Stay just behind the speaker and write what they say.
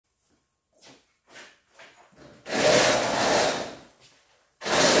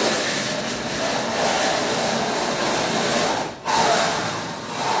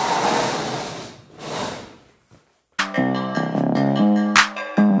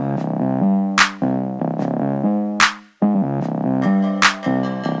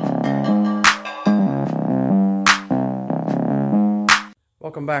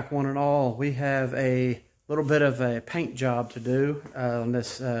welcome back one and all. We have a little bit of a paint job to do on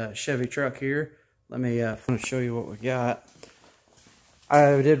this Chevy truck here. Let me show you what we got.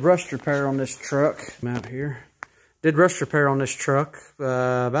 I did rust repair on this truck. I'm out here. Did rust repair on this truck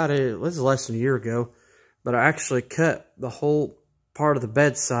this is less than a year ago, but I actually cut the whole part of the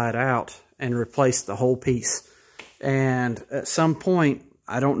bedside out and replaced the whole piece. And at some point,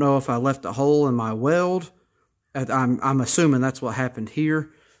 I don't know if I left a hole in my weld. I'm assuming that's what happened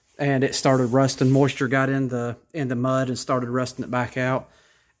here, and it started rusting. Moisture got in the mud and started rusting it back out.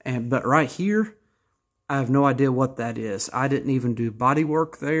 But right here, I have no idea what that is. I didn't even do body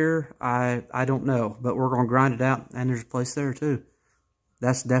work there. I don't know, but we're gonna grind it out, and there's a place there too.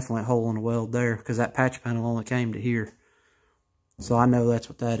 That's definitely a hole in the weld there, because that patch panel only came to here. So I know that's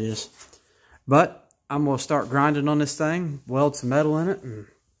what that is. But I'm gonna start grinding on this thing, weld some metal in it, and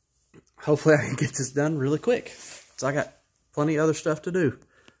hopefully I can get this done really quick. So I got plenty of other stuff to do.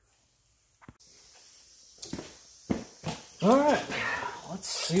 All right, let's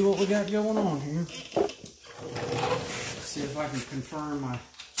see what we got going on here. See if I can confirm my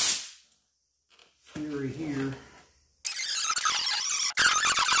theory here.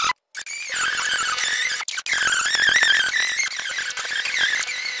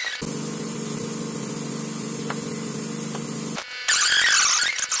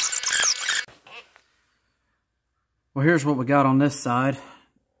 Well, here's what we got on this side.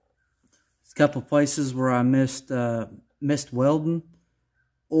 There's a couple places where I missed welding,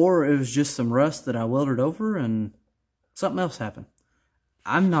 or it was just some rust that I welded over and something else happened.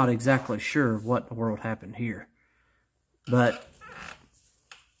 I'm not exactly sure what in the world happened here, but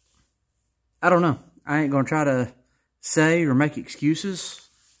I don't know. I ain't gonna try to say or make excuses.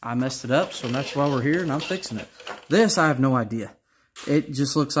 I messed it up, so that's why we're here, and I'm fixing it. This, I have no idea. It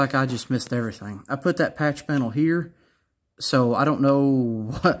just looks like I just missed everything. I put that patch panel here, so I don't know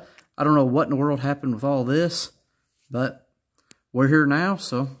what in the world happened with all this, but we're here now,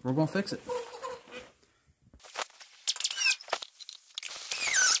 so we're gonna fix it.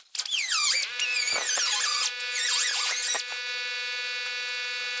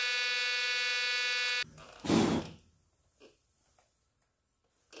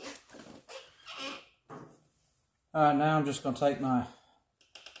 All right, now I'm just gonna take my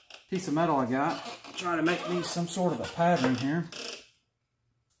piece of metal I got, try to make me some sort of a pattern here.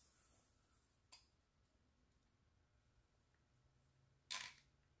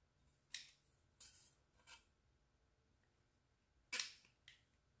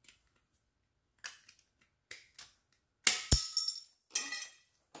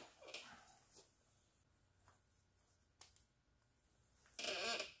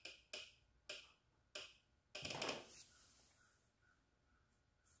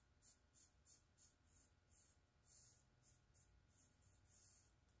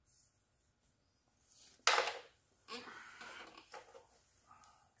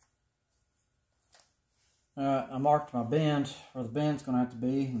 I marked my bend, where the bend's going to have to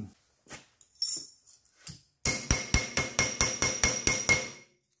be.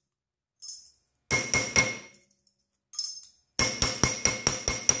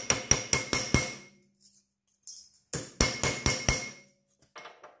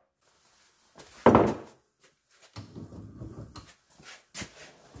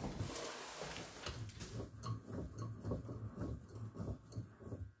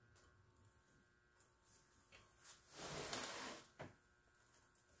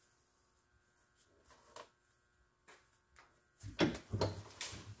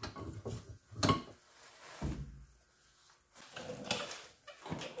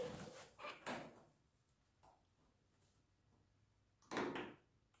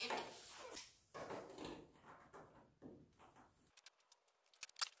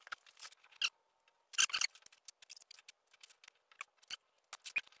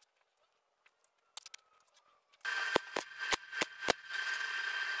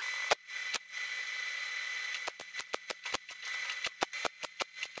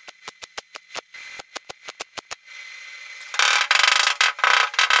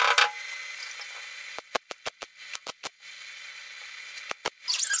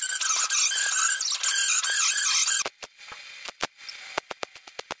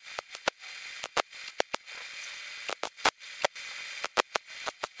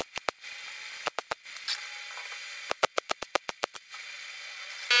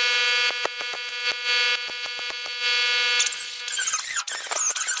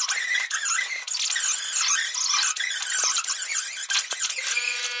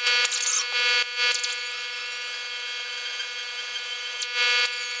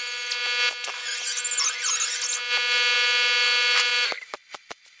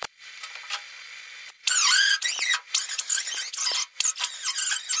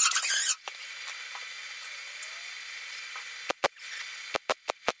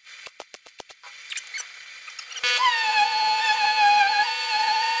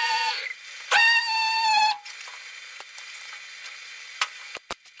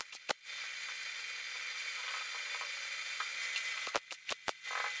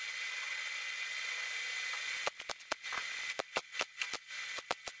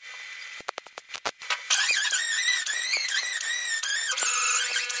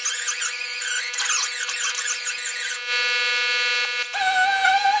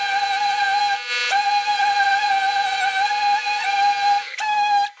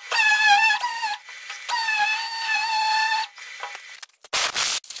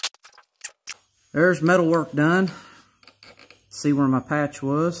 There's metal work done. See where my patch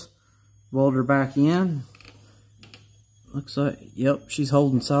was. Weld her back in. Looks like, yep, she's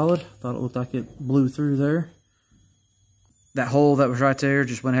holding solid. Thought it looked like it blew through there. That hole that was right there,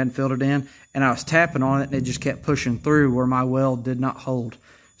 just went ahead and filled it in. And I was tapping on it, and it just kept pushing through where my weld did not hold.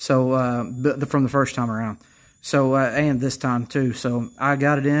 So, from the first time around. So, and this time too. So, I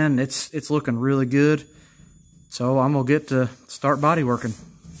got it in. It's looking really good. So, I'm going to get to start body working.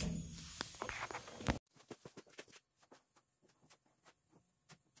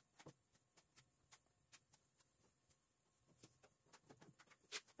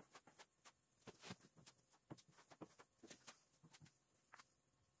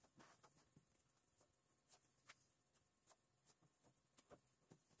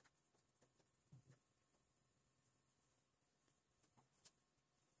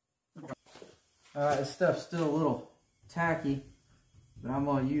 Alright, this stuff's still a little tacky, but I'm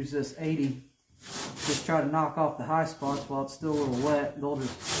going to use this 80. Just try to knock off the high spots while it's still a little wet. They'll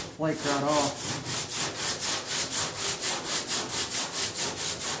just flake right off.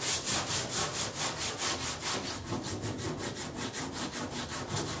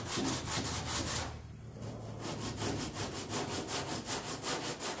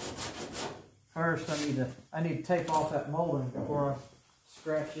 First, I need to tape off that molding before I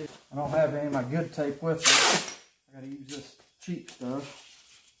scratch it. I don't have any of my good tape with me. I gotta use this cheap stuff.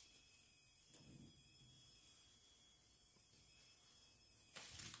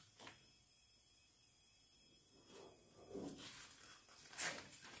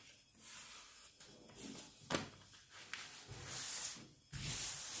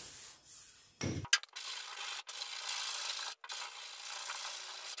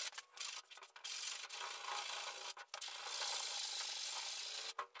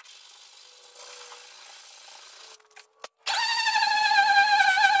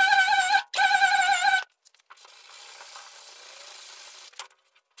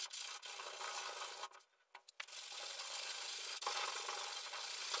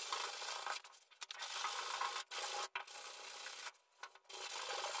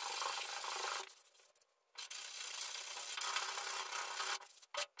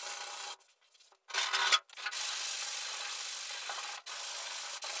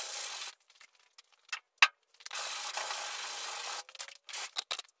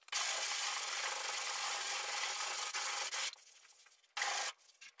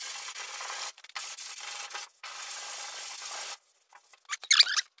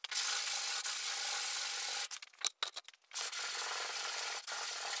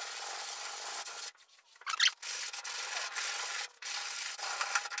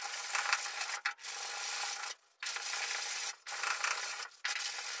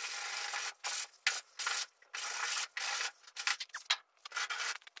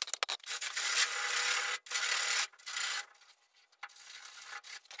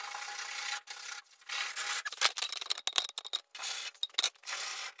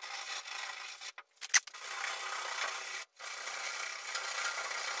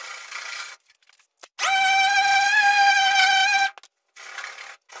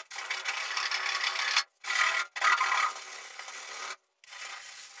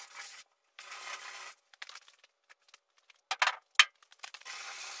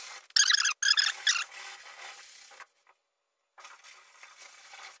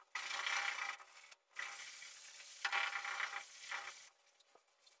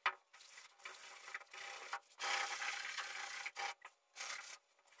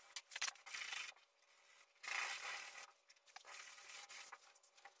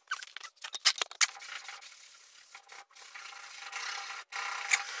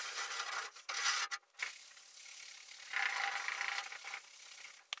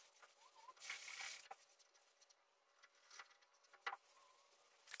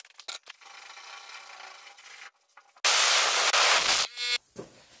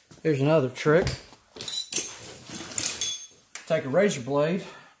 Here's another trick. Take a razor blade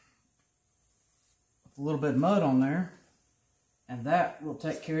with a little bit of mud on there, and that will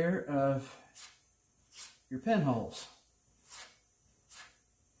take care of your pinholes.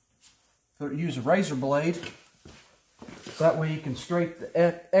 So use a razor blade, so that way you can scrape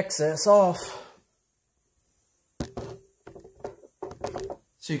the excess off.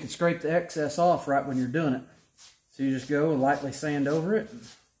 So you can scrape the excess off right when you're doing it. So you just go and lightly sand over it.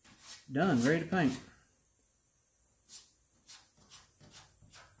 Done, ready to paint.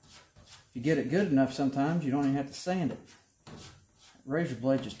 If you get it good enough, sometimes you don't even have to sand it. Razor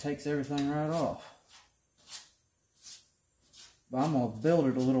blade just takes everything right off. But I'm going to build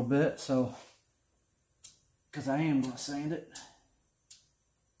it a little bit, so, because I am going to sand it.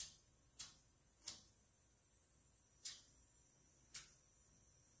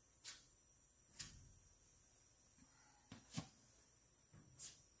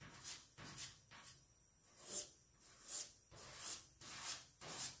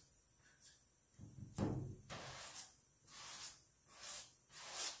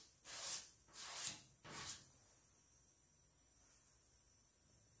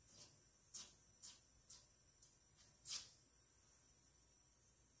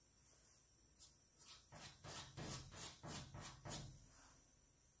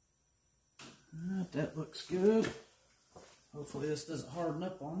 Alright, that looks good. Hopefully this doesn't harden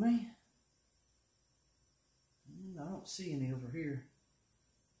up on me. I don't see any over here.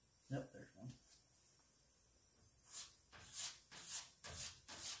 Nope, there's one.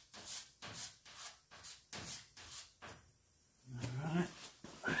 Alright.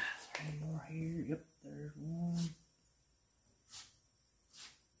 Is there any more here? Yep, there's one.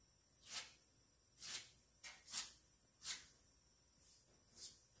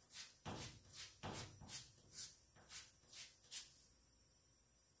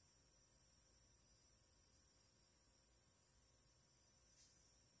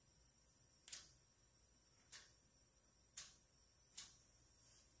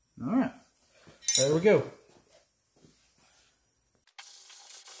 All right, there we go.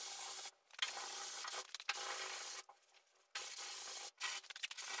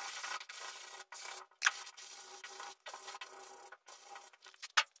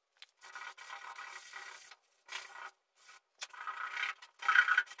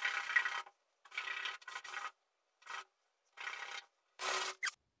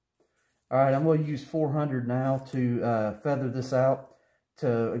 All right, I'm going to use 400 now to feather this out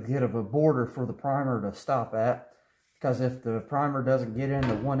to get a border for the primer to stop at. Because if the primer doesn't get in,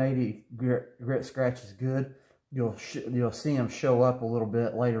 the 180 grit scratch is good. You'll see them show up a little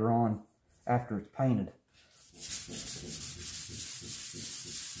bit later on after it's painted.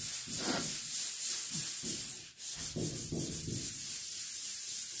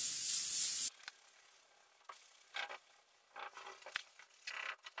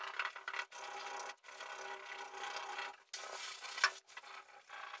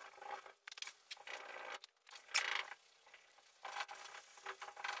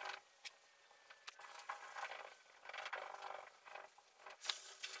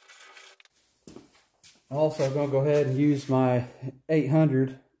 I'm also going to go ahead and use my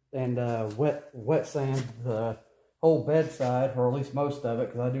 800 and wet sand the whole bedside, or at least most of it,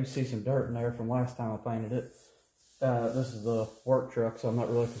 because I do see some dirt in there from last time I painted it. This is the work truck, so I'm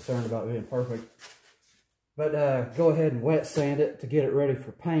not really concerned about being perfect. But go ahead and wet sand it to get it ready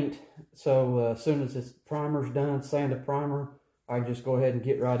for paint. So as soon as its primer's done, sand the primer, I can just go ahead and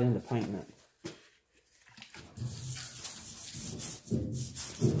get right into painting it.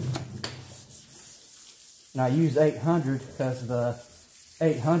 And I use 800 because the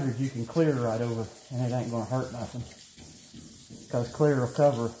 800 you can clear right over and it ain't going to hurt nothing. Because clear will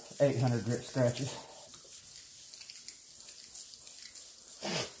cover 800 grit scratches.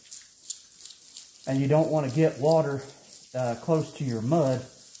 And you don't want to get water close to your mud,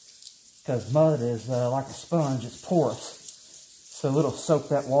 because mud is like a sponge, it's porous. So it'll soak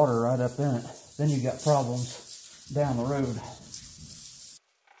that water right up in it. Then you got problems down the road.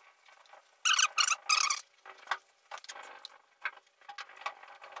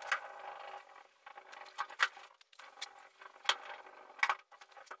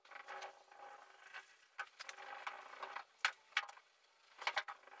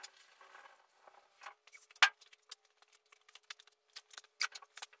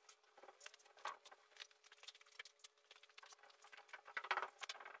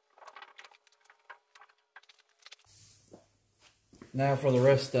 Now for the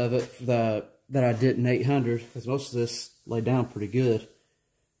rest of it that I did in 800, because most of this laid down pretty good.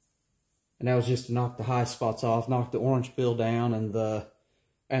 And that was just to knock the high spots off, knock the orange peel down and the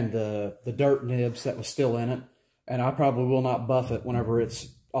dirt nibs that was still in it. And I probably will not buff it whenever it's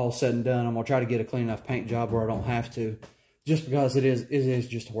all said and done. I'm gonna try to get a clean enough paint job where I don't have to, just because it is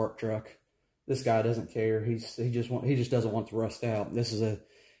just a work truck. This guy doesn't care. He just doesn't want to rust out. He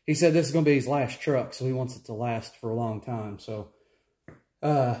said this is gonna be his last truck, so he wants it to last for a long time.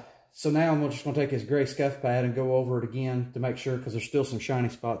 So now I'm just going to take his gray scuff pad and go over it again to make sure, because there's still some shiny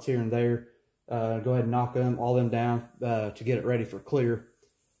spots here and there. Go ahead and knock all them down to get it ready for clear.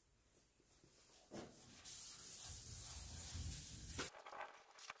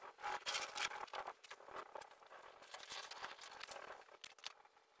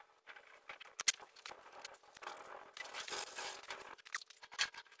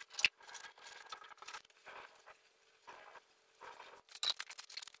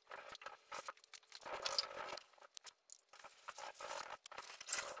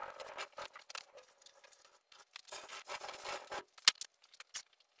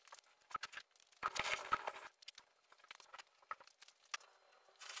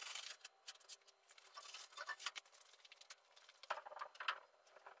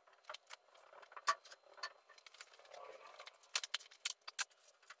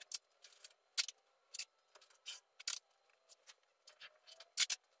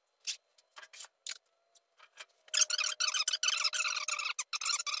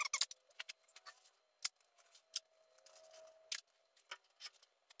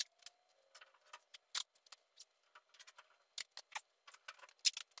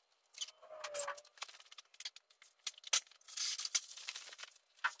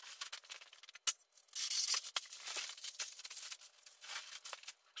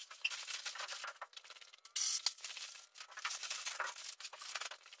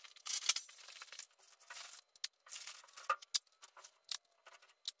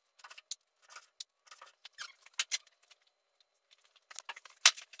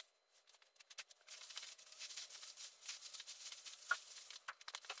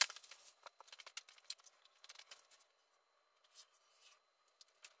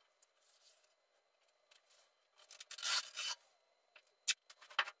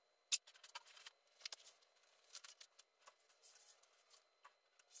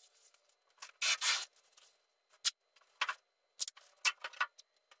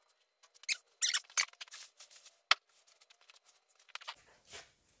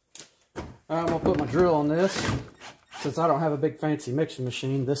 I'm gonna put my drill on this. Since I don't have a big fancy mixing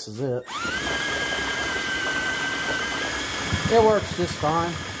machine, this is it. It works just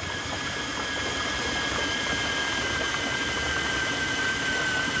fine.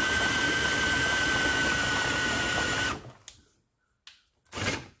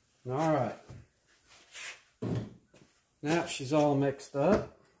 All right. Now she's all mixed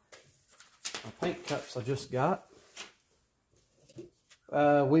up. My paint cups I just got.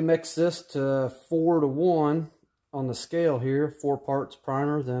 We mix this to 4-to-1 on the scale here. 4 parts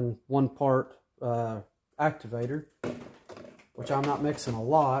primer, then 1 part activator, which I'm not mixing a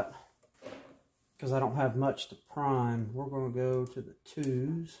lot because I don't have much to prime. We're going to go to the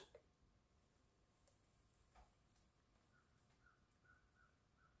 2s.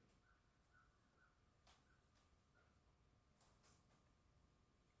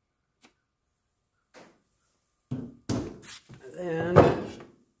 And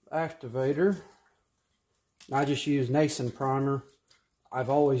activator, I just use Nason primer.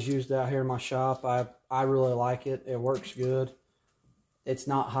 I've always used that here in my shop. I really like it. It works good. It's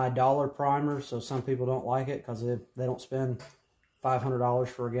not high dollar primer, so some people don't like it because they don't spend $500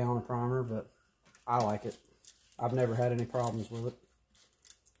 for a gallon of primer, but I like it. I've never had any problems with it.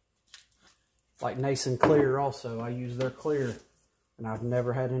 Like Nason Clear also, I use their clear, and I've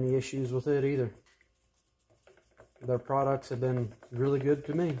never had any issues with it either. Their products have been really good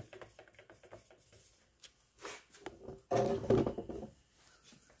to me.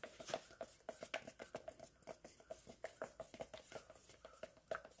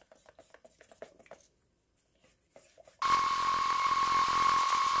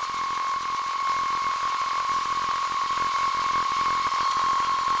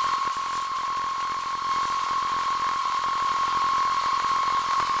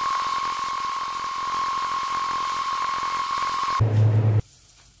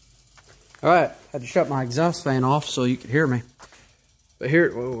 All right, had to shut my exhaust fan off so you could hear me. But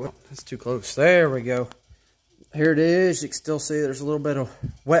here, whoa, that's too close. There we go. Here it is. You can still see there's a little bit of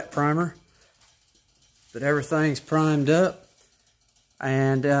wet primer, but everything's primed up.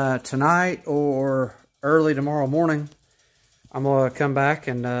 And tonight or early tomorrow morning, I'm gonna come back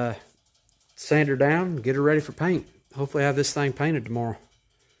and sand her down and get her ready for paint. Hopefully, have this thing painted tomorrow.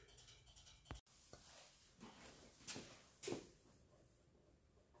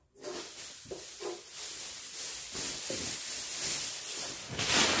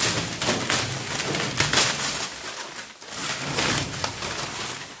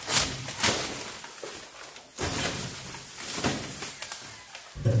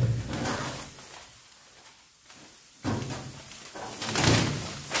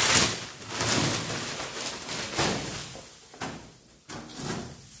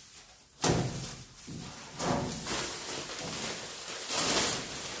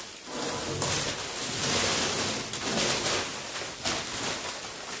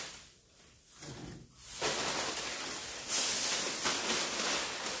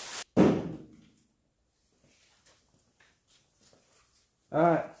 All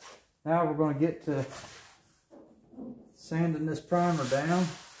right, now we're going to get to sanding this primer down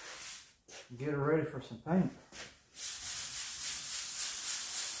and get her ready for some paint.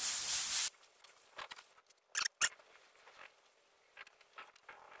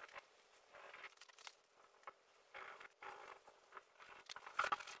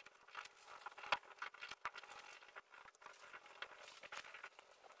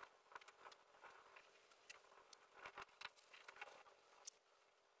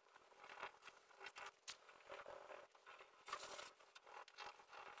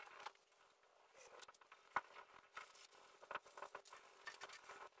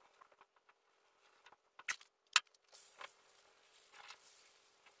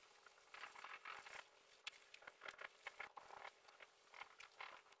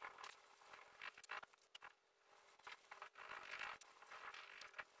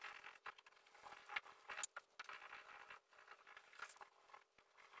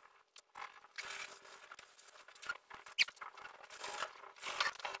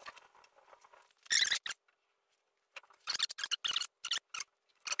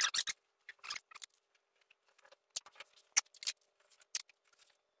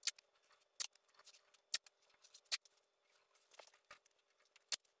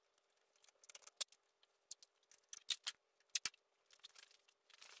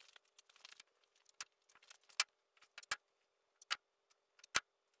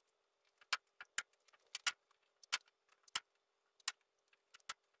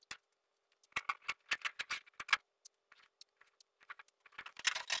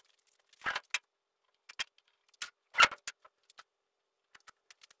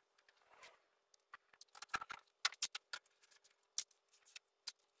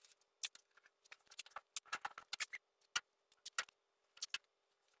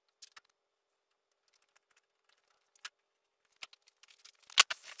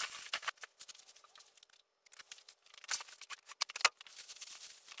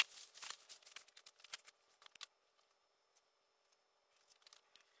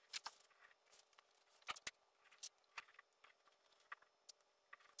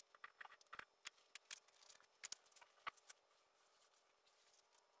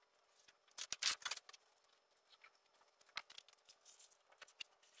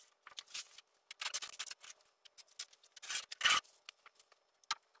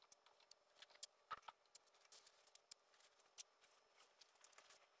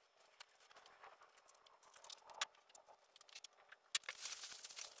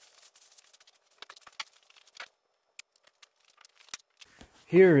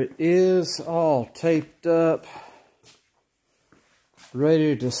 here it is, all taped up,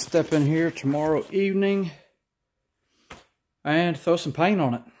 ready to step in here tomorrow evening and throw some paint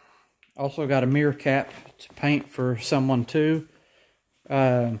on it. Also got a mirror cap to paint for someone too.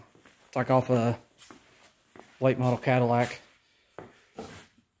 It's like off a late model Cadillac.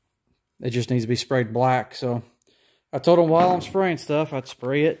 It just needs to be sprayed black. So I told them while I'm spraying stuff, I'd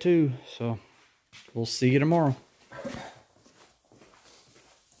spray it too. So we'll see you tomorrow.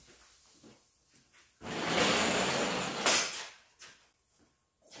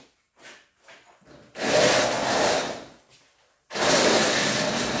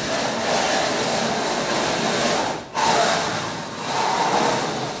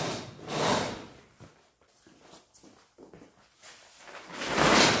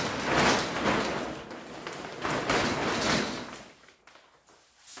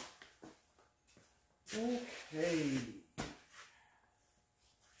 Okay.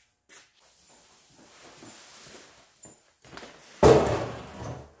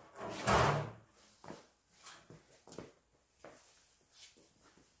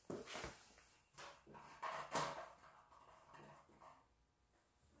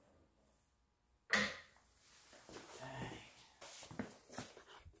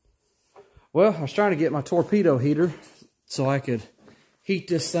 Well, I was trying to get my torpedo heater so I could heat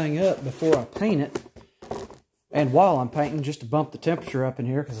this thing up before I paint it. And while I'm painting, just to bump the temperature up in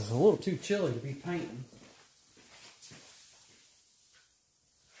here because it's a little too chilly to be painting.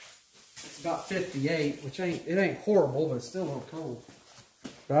 It's about 58, which ain't horrible, but it's still a little cold.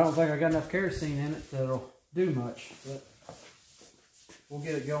 But I don't think I got enough kerosene in it that'll do much. But we'll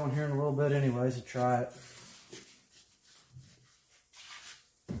get it going here in a little bit anyways and try it.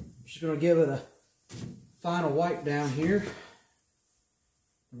 Just going to give it a final wipe down here.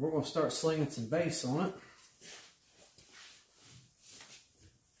 We're going to start slinging some base on it.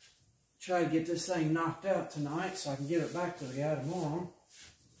 Try to get this thing knocked out tonight so I can give it back to the guy tomorrow.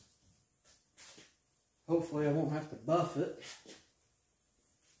 Hopefully I won't have to buff it.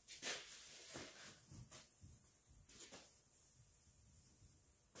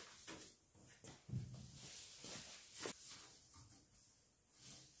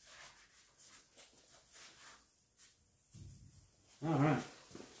 All right,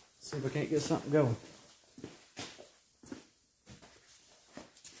 see if I can't get something going.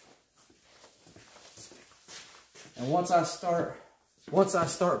 And once I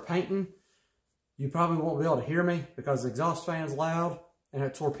start painting, you probably won't be able to hear me because the exhaust fan's loud and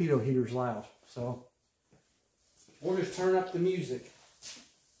that torpedo heater's loud. So we'll just turn up the music.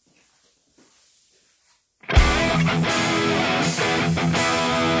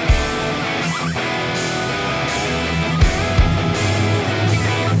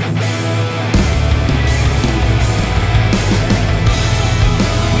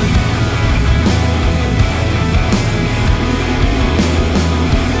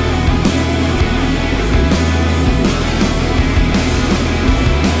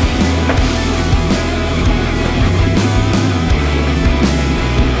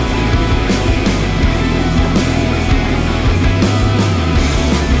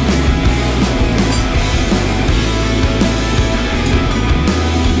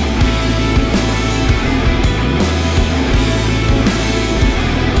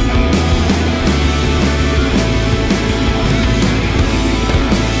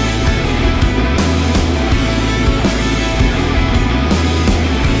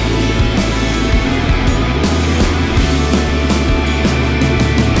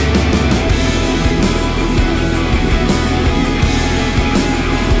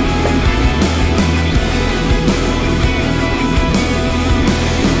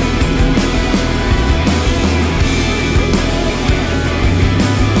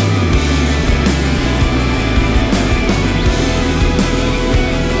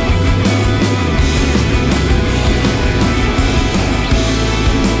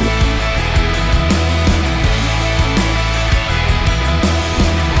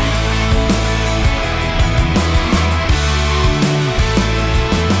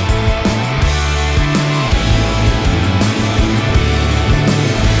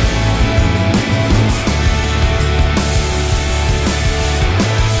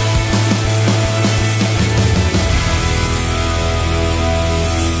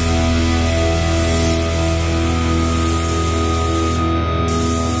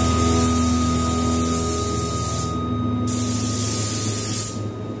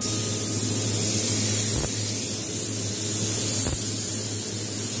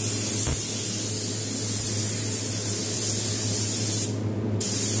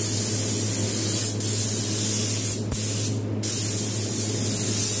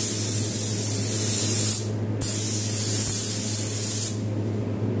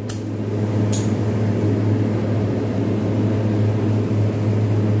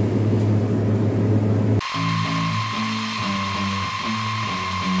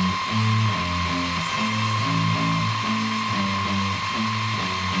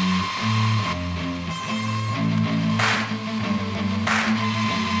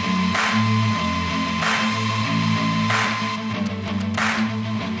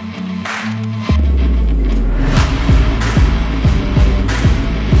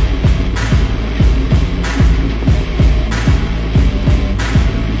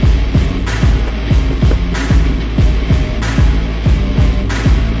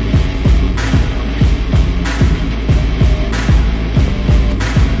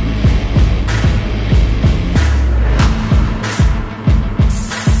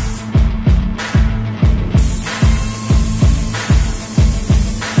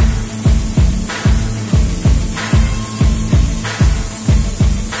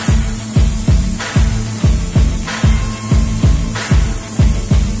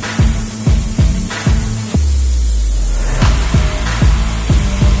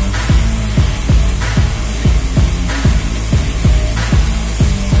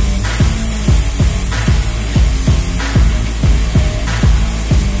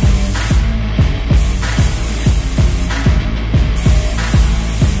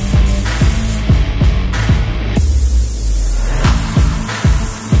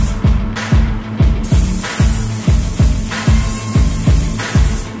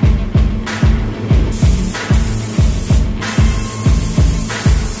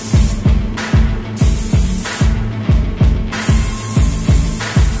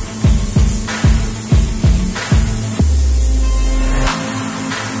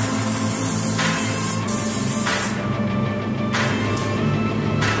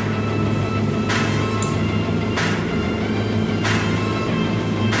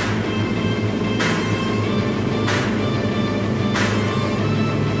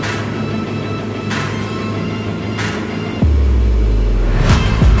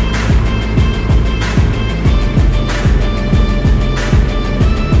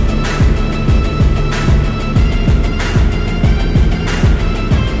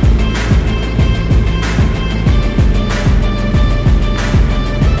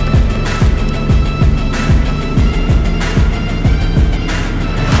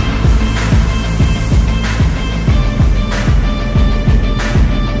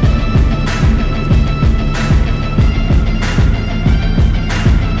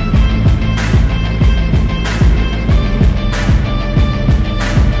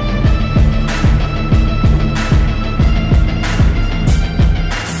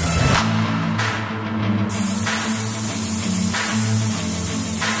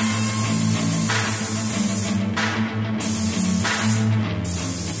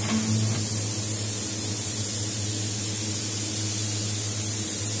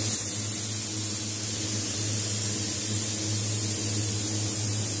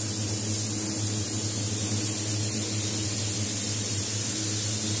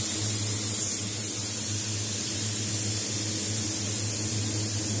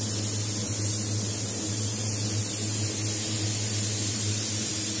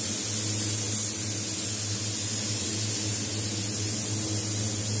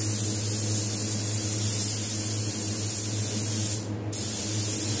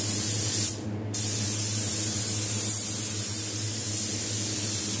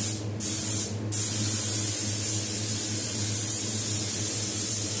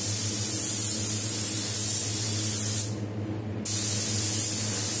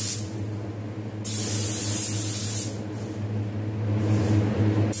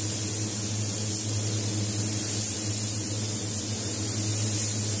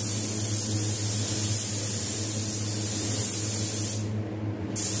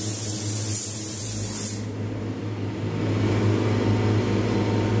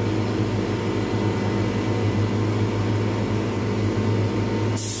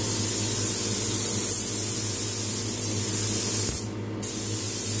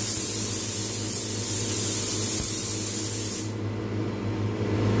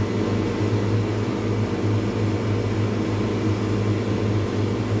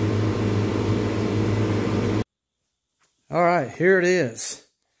 All right, here it is.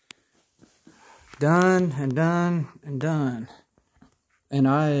 Done and done and done. And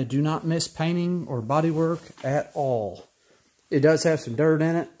I do not miss painting or body work at all. It does have some dirt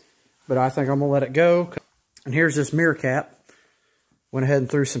in it, but I think I'm gonna let it go. And here's this mirror cap. Went ahead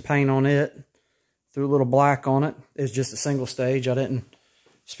and threw some paint on it. Threw a little black on it. It's just a single stage. I didn't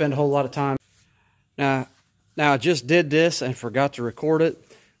spend a whole lot of time. Now I just did this and forgot to record it,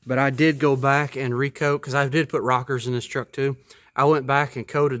 but I did go back and recoat, because I did put rockers in this truck too. I went back and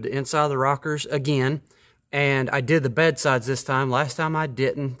coated the inside of the rockers again, and I did the bed sides this time. Last time I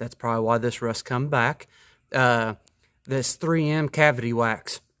didn't. That's probably why this rust come back. This 3M cavity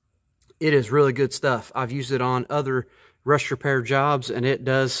wax. It is really good stuff. I've used it on other rust repair jobs, and it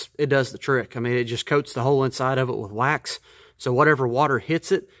does the trick. I mean, it just coats the whole inside of it with wax. So whatever water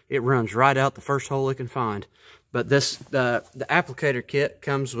hits it, it runs right out the first hole it can find. But this, the applicator kit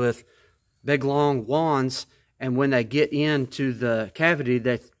comes with big long wands, and when they get into the cavity,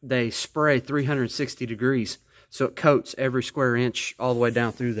 they spray 360 degrees. So it coats every square inch all the way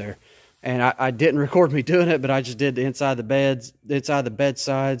down through there. And I didn't record me doing it, but I just did the inside the beds, the inside the bed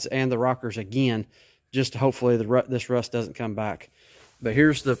sides, and the rockers again, just hopefully this rust doesn't come back. But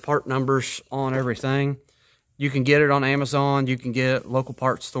here's the part numbers on everything. You can get it on Amazon. You can get it, local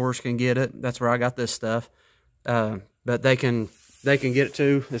parts stores can get it. That's where I got this stuff. But they can get it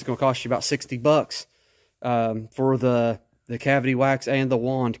too. It's going to cost you about $60 for the cavity wax and the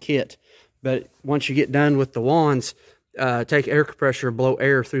wand kit. But once you get done with the wands, take air compressor and blow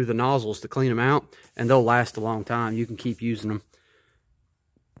air through the nozzles to clean them out, and they'll last a long time. You can keep using them.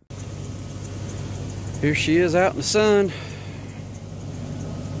 Here she is out in the sun.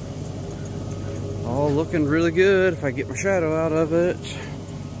 All looking really good if I get my shadow out of it.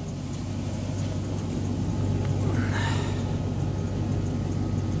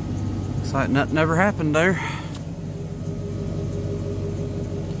 Looks like nothing ever happened there.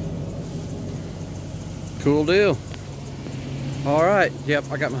 Cool deal. All right, yep,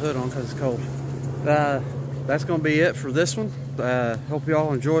 I got my hood on because it's cold. That's gonna be it for this one. Hope you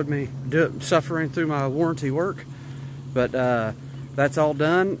all enjoyed me suffering through my warranty work. But that's all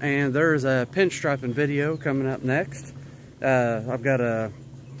done, and there's a pinstriping video coming up next. I've got a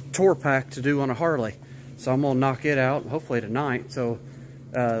tour pack to do on a Harley, so I'm gonna knock it out hopefully tonight. So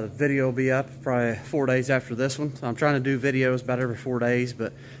the video will be up probably 4 days after this one. So I'm trying to do videos about every 4 days,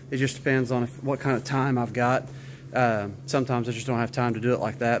 but it just depends on what kind of time I've got. Sometimes I just don't have time to do it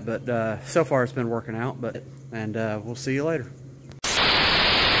like that, but so far it's been working out. And we'll see you later.